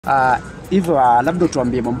Hivyo labda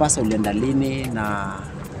tuambie Mombasa ulienda lini na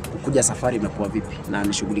kuja safari imekuwa vipi na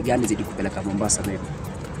ni shughuli gani zilikupeleka Mombasa leo?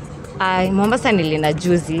 Mombasa nilienda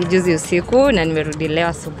juzi usiku na nimerudi leo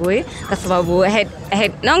asubuhi kwa sababu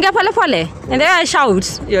naongea pole and I shout,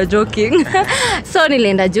 you're joking. So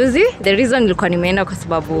nilienda juzi. The reason nilikuwa nimeenda kwa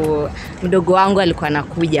sababu mdogo wangu alikuwa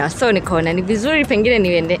anakuja, so nikaona ni vizuri pengine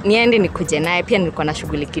niende nikuje naye. Pia nilikuwa na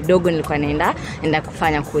shughuli kidogo nilikuwa naenda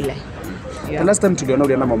kufanya kule. The last time tuliona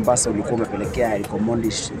ulienda Mombasa ulikuwa umepelekea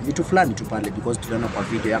EricOmondi vitu fulani tu pale because tuliona kwa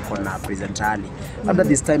video yako na present Ali. Labda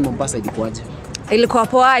this time Mombasa ilikuwaje? Ilikuwa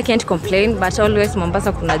poa, I can't complain, but always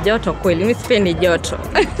Mombasa kuna joto kweli. Mimi sipendi joto.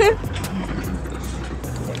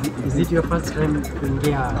 Is it your first time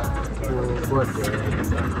kuingia board?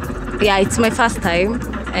 Yeah, it's my first time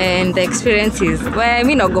and the experience is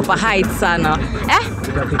mimi naogopa heights sana.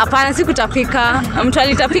 Hapana, sikutapika. Mtu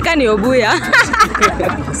alitapika ni Obuya.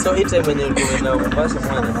 So hii time when ulikuwa na Mombasa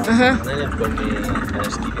mwana, nani alikuwa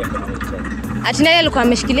ameshikilia kamera? Ati nani alikuwa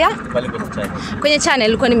ameshikilia? Pale kwenye channel. Kwenye channel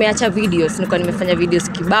nilikuwa nimeacha videos, nilikuwa nimefanya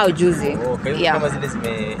videos kibao juzi. Yeah. Kama zile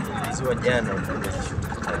zimeiliziwa jana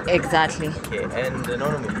Exactly. Okay, and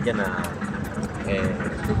naona umekuja na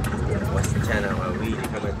wasichana wawili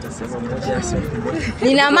kama tutasema mmoja sio mmoja.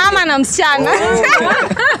 Nina mama na msichana.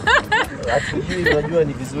 Unajua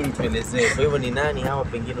ni vizuri tuelezee. Kwa hivyo ni nani hawa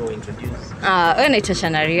pengine introduce? Wewe naitwa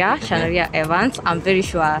Shanaria Evans. I'm very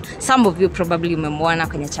sure some of you probably umemwona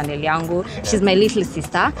kwenye channel yangu. She's my little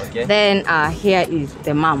sister. Okay. Then here is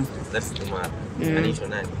the mom. That's the mom. Anaitwa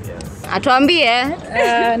nani? Yeah. Atuambie.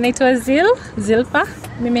 Naitwa Zilpa.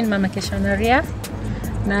 Mimi ni mama ke Shanaria.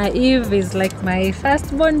 Na Eve is like my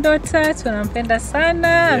firstborn daughter. Tunampenda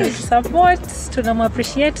sana, ametusupport,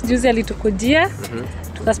 tunamappreciate. Juzi alitukujia.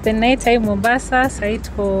 Tukaspend night time Mombasa, sasa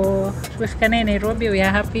tumefika naye Nairobi. We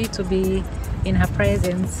are happy to be in her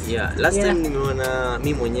presence. Yeah, last time nimeona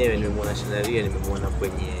mimi mwenyewe nimemwona Shanaria, nimemwona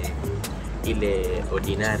kwenye ile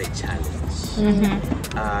ordinary challenge.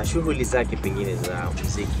 Shughuli zake pengine za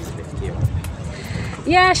muziki zimefikia.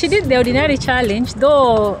 Yeah, she did the ordinary challenge,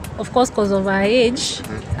 though of course because of her age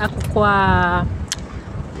akukwa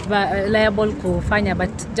liable kufanya, but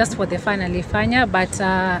just for the fun alifanya. But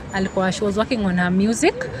she was working on her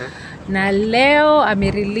music. Na leo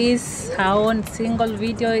release her own single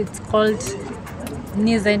video. It's called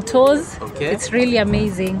Knees and Toes. Okay. It's really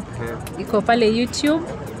amazing. Iko pale YouTube.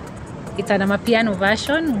 Ita na piano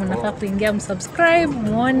version. Mnafaa kuingia msubscribe,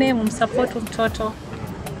 muone, mumsupport mtoto.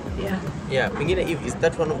 Yeah, pengine is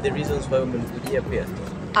that one of the reasons why umemkujia pia?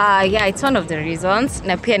 Yeah, it's one of the reasons.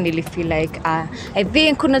 Na pia nilifeel like I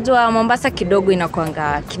think unajua Mombasa kidogo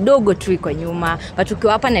inakuanga kidogo tu iko nyuma, but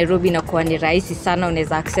ukiwa hapa Nairobi inakuwa ni rahisi sana,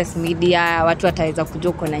 unaweza access media, watu wataweza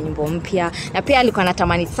kujua uko na nyimbo mpya. Na pia alikuwa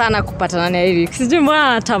anatamani sana kupatana na Eric. Sijui mbona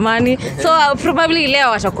anatamani. So probably leo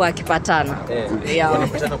watakuwa wakipatana.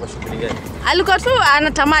 Wanapatana kwa shughuli gani? Alikuwa tu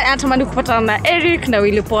anatamani kupatana na Eric na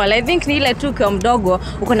Willy Paul. I think ni ile tu kwa mdogo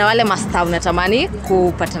uko na wale master unatamani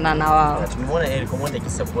kupatana na wao. Tumeona EricOmondi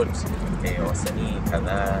support wasanii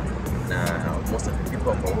kadhaa na most of the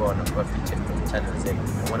people ambao wanakuwa featured kwenye channel zetu.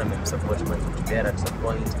 Tumeona amemsupport Mungai at some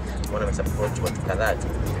point, tumeona amemsupport watu kadhaa tu.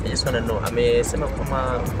 I just want to know, amesema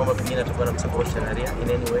kama pengine atakuwa anamsupport Shanaria in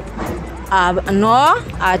any way? No,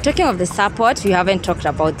 talking of the support, we haven't talked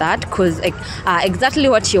about that because exactly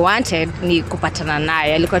what she wanted ni kupatana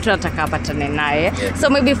naye. Alikuwa tu anataka apatane naye. So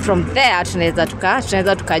maybe from there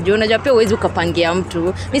tunaweza tukajua. Unajua pia uwezi ukapangia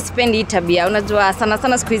mtu. Mimi sipendi tabia. Unajua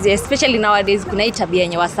sana siku hizi, especially nowadays, kuna hii tabia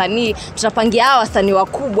yenye wasanii tutapangia hawa wasanii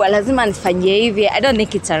wakubwa lazima nifanyie hivi. I don't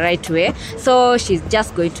think it's a right way. So she's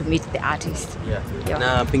just going to meet the artist. Yeah.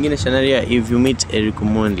 Na pengine Shanaria, if you meet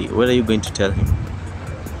EricOmondi, what are you going to tell him?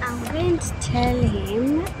 I'm going to tell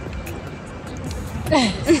him.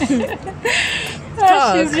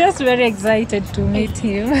 She's just very excited to meet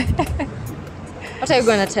him. What are you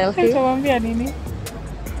going to tell him? Utamwambia nini?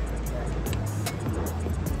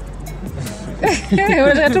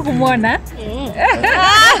 Unataka tu kumuona?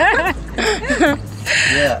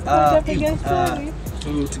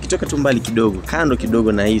 Tukitoka tu mbali kidogo, kando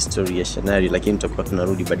kidogo na hii story ya Shanaria, lakini tutakuwa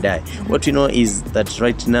tunarudi baadaye. What we know is that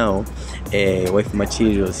right now Wife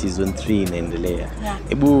Material season 3 inaendelea.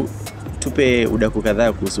 Hebu tupe udaku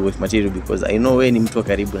kadhaa kuhusu Wife Material because I know wewe ni mtu wa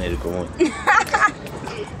karibu na EricOmondi.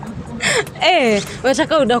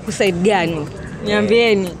 Unataka udaku side gani?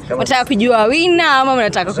 Niambieni. Unataka kujua wina ama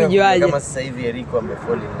unataka kujuaje? Kama sasa hivi Eric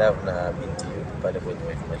amefall in love na binti pale kwenye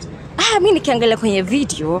Wife Material. Mimi nikiangalia kwenye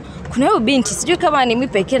video kuna huyo binti sijui kama ni mimi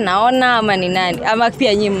pekee naona ama ni nani ama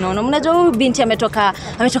pia nyinyi mnaona. Mnajua huyo binti ametoka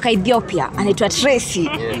Ethiopia, anaitwa Tracy.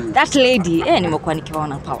 That lady nimekuwa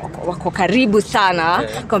nikiwaona wako karibu sana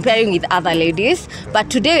comparing with other ladies, but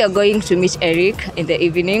today we are going to meet Eric in the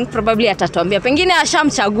evening. Probably atatuambia pengine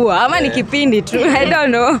ashamchagua ama ni kipindi tu. I don't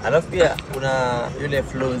know. Alafu pia kuna yule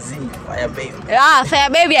Flozi Fire Baby. Fire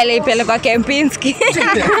Baby alipelekwa Kempinski.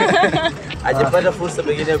 Hajapata fursa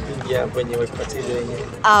pengine kuingia kwenye wife material yenyewe.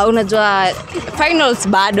 Unajua finals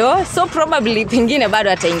bado, so probably pengine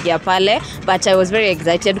bado ataingia pale, but I was very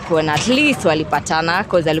excited kuona at least walipatana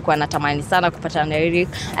because alikuwa anatamani sana kupatana na Eric.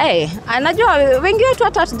 Anajua wengi wetu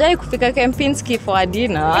hata hatujai kufika Kempinski for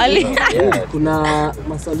dinner. Kuna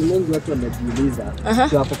maswali mengi watu wanajiuliza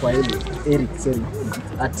tu hapo kwa Eric, sorry.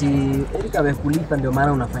 Ati Eric amekulipa ndio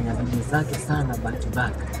maana unafanya video zake sana back to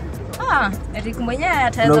back. Eric mwenyewe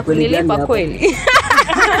ataweza kunilipa kweli.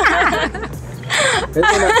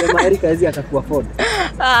 Eric hizi atakuwa afford.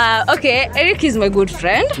 Okay, Eric is my good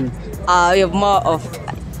friend. We have more of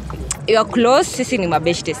you are close, sisi ni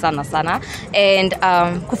mabeshte sana and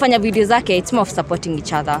kufanya video zake it's more of supporting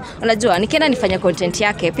each other. Unajua nikienda nifanya content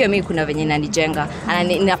yake pia mimi kuna venye inanijenga.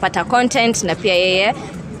 Ninapata content na pia yeye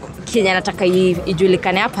Kenya nataka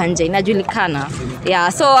ijulikane hapa nje inajulikana.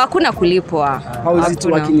 So hakuna kulipwa. How is it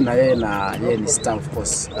working na yeye ni star of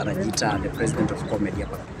course anajiita the president of comedy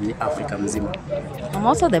hapa ni Africa mzima. I'm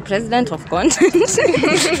also the president of content.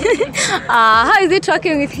 How is it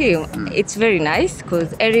working with him? It's very nice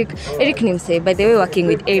because Eric ni msee. By the way, working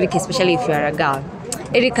with Eric especially if you are a girl,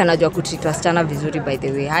 Eric anajua kutreat wasichana vizuri by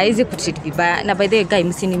the way. Haizi kutreat vibaya. Na by the way guy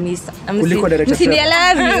msinielewe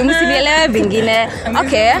vingine.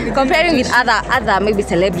 Okay, comparing with other maybe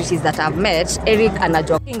celebrities that I've met, Eric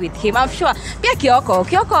anajua working with him. I'm sure. Pia Kioko,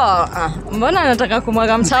 mbona anataka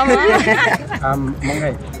kumwaga mtama?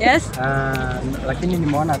 Mungai. Yes. Lakini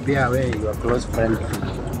nimeona pia wewe you are close friend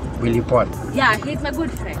Willy Paul. Yeah, he's my good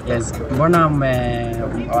friend. Yes. Mbona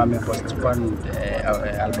postpone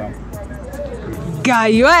album?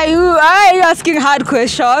 Guy, why are you asking hard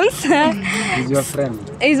questions? He's your friend.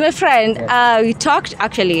 He's my friend. We talked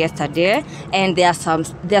actually yesterday and there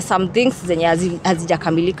are some things zenye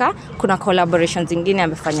hazijakamilika. Kuna collaborations zingine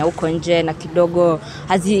amefanya huko nje na kidogo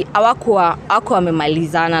hawakuwa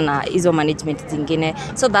wamemalizana na hizo management zingine.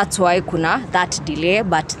 So that's why kuna that delay,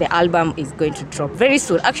 but the album is going to drop very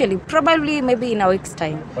soon. Actually, probably maybe in a week's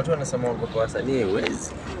time. Watu wanasema kwa wasanii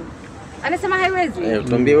hawezi. Anasema haiwezi.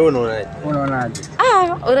 Tuambie wewe unaonaje?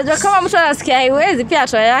 Unajua kama mtu anasikia haiwezi pia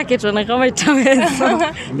atoa yake tuone kama itaweza.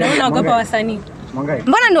 Unaogopa wasanii?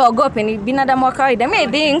 Mbona niwaogope? Ni binadamu wa kawaida. I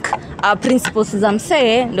think principles za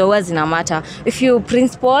msee ndio wazi na matter. If you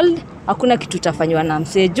principled, hakuna kitu utafanywa na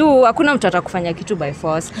msee juu, hakuna mtu atakufanya kitu by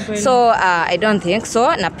force. So I don't think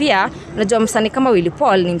so. Na pia unajua msanii kama Willy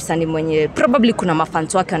Paul ni msanii mwenye probably kuna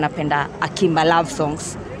mafans wake wanapenda akimba love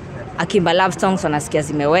songs wanasikia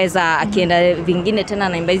zimeweza, akienda vingine tena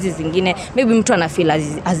naimba hizi zingine maybe mtu anafeel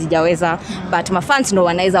hazijaweza, but mafans ndo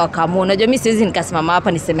wanaweza wakaamua. Unajua mimi siwezi nikasimama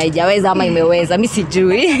hapa niseme haijaweza ama imeweza, mimi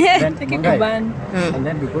sijui. And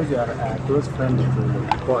then because you are a close friend to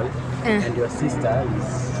Paul and your sister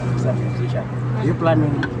is a musician, are you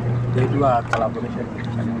planning to do a collaboration with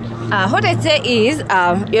each other? What I say is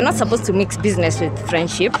you're not supposed to mix business with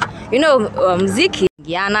friendship. You know, muziki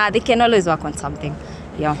they can always work on something.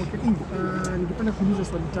 Yeah. Ningependa kuuliza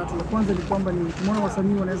swali tatu. La kwanza ni kwamba ni umeona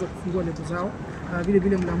wasanii wanaweza kufungua lebo zao,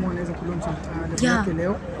 vile mnaamua wanaweza kulaunch lebo yake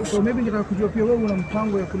leo. So maybe ningetaka kujua pia wewe una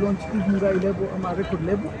mpango ya kulaunch EveMungai lebo ama record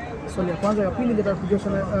label. Swali ya kwanza. Ya pili ningetaka kujua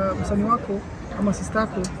msanii wako ama sister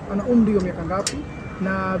yako ana umri wa miaka ngapi,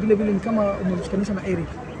 na vile ni kama umemshikanisha na Eric.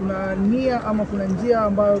 Kuna nia ama kuna njia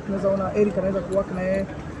ambayo tunaweza ona Eric anaweza kuwork na yeye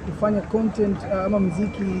kufanya content ama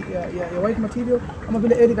muziki ya white material, ama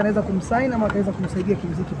vile Eric anaweza kumsign ama anaweza kumsaidia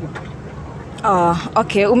kimuziki pia?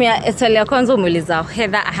 Okay, swali ya kwanza umeuliza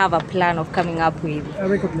whether I have a plan of coming up with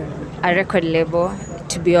a record label.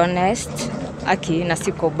 To be honest, na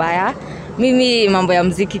siko baya. Mimi mambo ya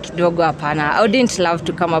muziki kidogo hapana. I wouldn't love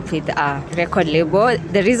to come up with a record label.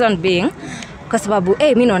 The reason being kwa sababu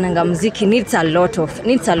mimi naona muziki needs a lot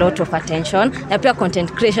of attention, na pia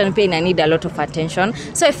content creation pia ina need a lot of attention.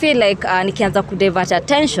 So I feel like nikianza ku divert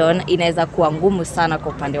attention inaweza kuwa ngumu sana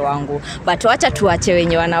kwa upande wangu, but wacha tuache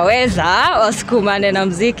wenye wanaweza wasukumane na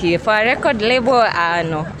muziki. For a record label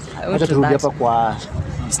no. Wacha turudi hapa kwa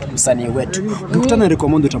msanii wetu. Ukikutana na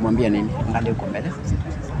EricOmondi utamwambia nini? Angalia uko mbele.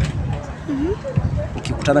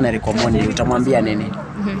 Ukikutana na EricOmondi utamwambia nini?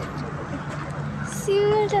 See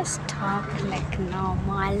you just talk like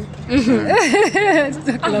normal.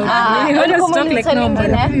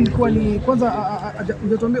 Ilikuwa ni kwanza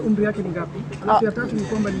hujatuambia umri yake ni ngapi? Alafu ya tatu ni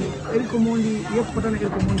kwamba ni EricOmondi, yeye kupatana na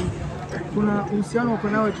EricOmondi. Kuna uhusiano wako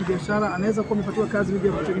nao kibiashara, anaweza kuwa amepatiwa kazi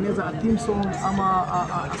ya kutengeneza a theme song ama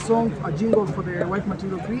a song, a jingle for the Wife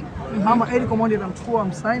Material 3 ama EricOmondi anamchukua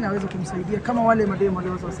msaini aweze kumsaidia kama wale mademu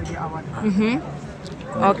walioweza kusaidia awali.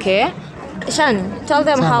 Okay. Shan, tell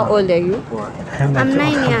them how old are you? I'm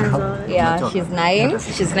 9 years old. Yeah, she's 9.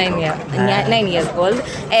 She's 9 years old.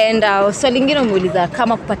 And swali lingine umeuliza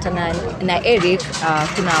kama kupatana na Eric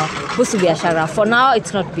kuna kuhusu biashara. For now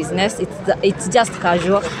it's not business, it's just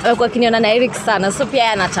casual. Amekuwa kiniona na Eric sana, so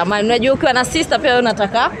pia anatamani. Unajua ukiwa na sister pia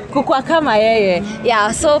unataka kukua kama yeye.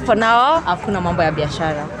 Yeah, so for now hakuna mambo ya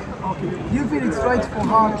biashara. Okay. Do you feel it's right for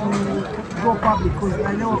her to go public because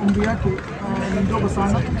I know umri yake ni mdogo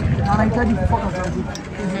sana na anahitaji kufocus na muziki.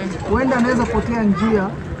 Huenda anaweza potea njia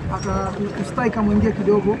kustai kama ingia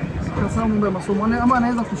kidogo kwa mambo ya masomo ama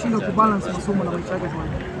anaweza kushinda kubalance masomo na maisha yake kwa.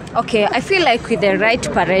 Okay, I feel like with the right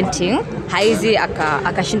parenting, haizi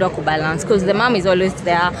akashindwa kubalance because the mom is always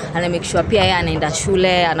there and I make sure pia yeye anaenda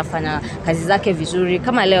shule, anafanya kazi zake vizuri.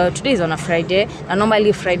 Kama leo today is on a Friday, and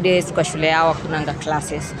normally Fridays kwa shule yao kunanga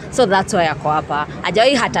classes. So that's why yako hapa.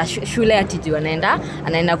 Hajawahi hata shule atijua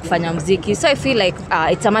anaenda kufanya muziki. So I feel like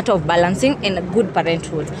it's a matter of balancing and a good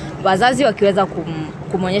parenthood. Wazazi wakiweza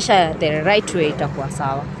kumonyesha the right way itakuwa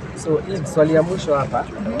sawa. So swali ya mwisho hapa,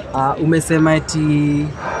 umesema eti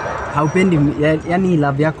haupendi, yani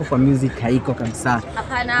love yako kwa music haiko kabisa.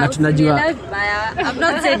 Na tunajua I've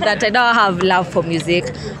not said that I don't have love for music.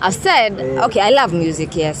 I've said okay, I love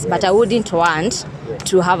music, yes, but I wouldn't want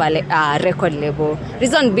to have a record label.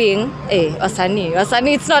 Reason being,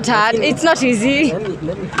 wasanii it's not hard, it's not easy.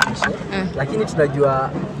 Lakini tunajua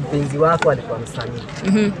mpenzi wako alikuwa msanii.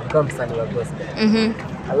 Alikuwa msanii wa gospel.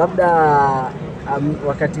 Labda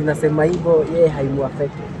wakati unasema hivyo yeye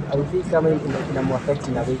haimuaffect. Au vipi kama inamuaffect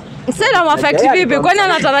na wewe? Sasa muaffect vipi? Kwani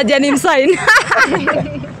anatarajia ni msign?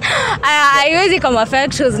 I really come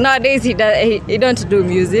affect because nowadays he don't do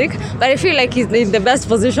music, but I feel like he's in the best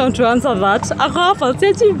position to answer that. Akafa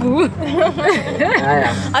sechibu.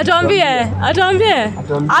 Atuambie.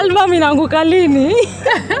 Album inaanguka lini?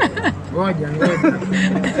 Ngoja.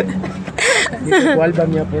 Niko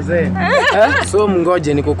album ya Poze. So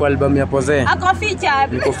mngoje niko kwa album ya Poze. Ako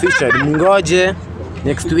featured. Niko featured. Mngoje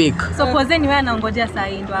next week. So Poze ni wewe anaongojea saa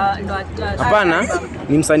hii ndo Hapana,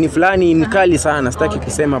 ni msanii fulani mkali sana, sitaki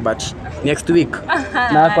kusema but next week.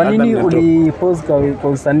 Na kwa nini ulipause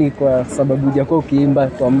kwa usanii kwa sababu hujakuwa ukiimba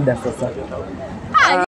kwa muda sasa?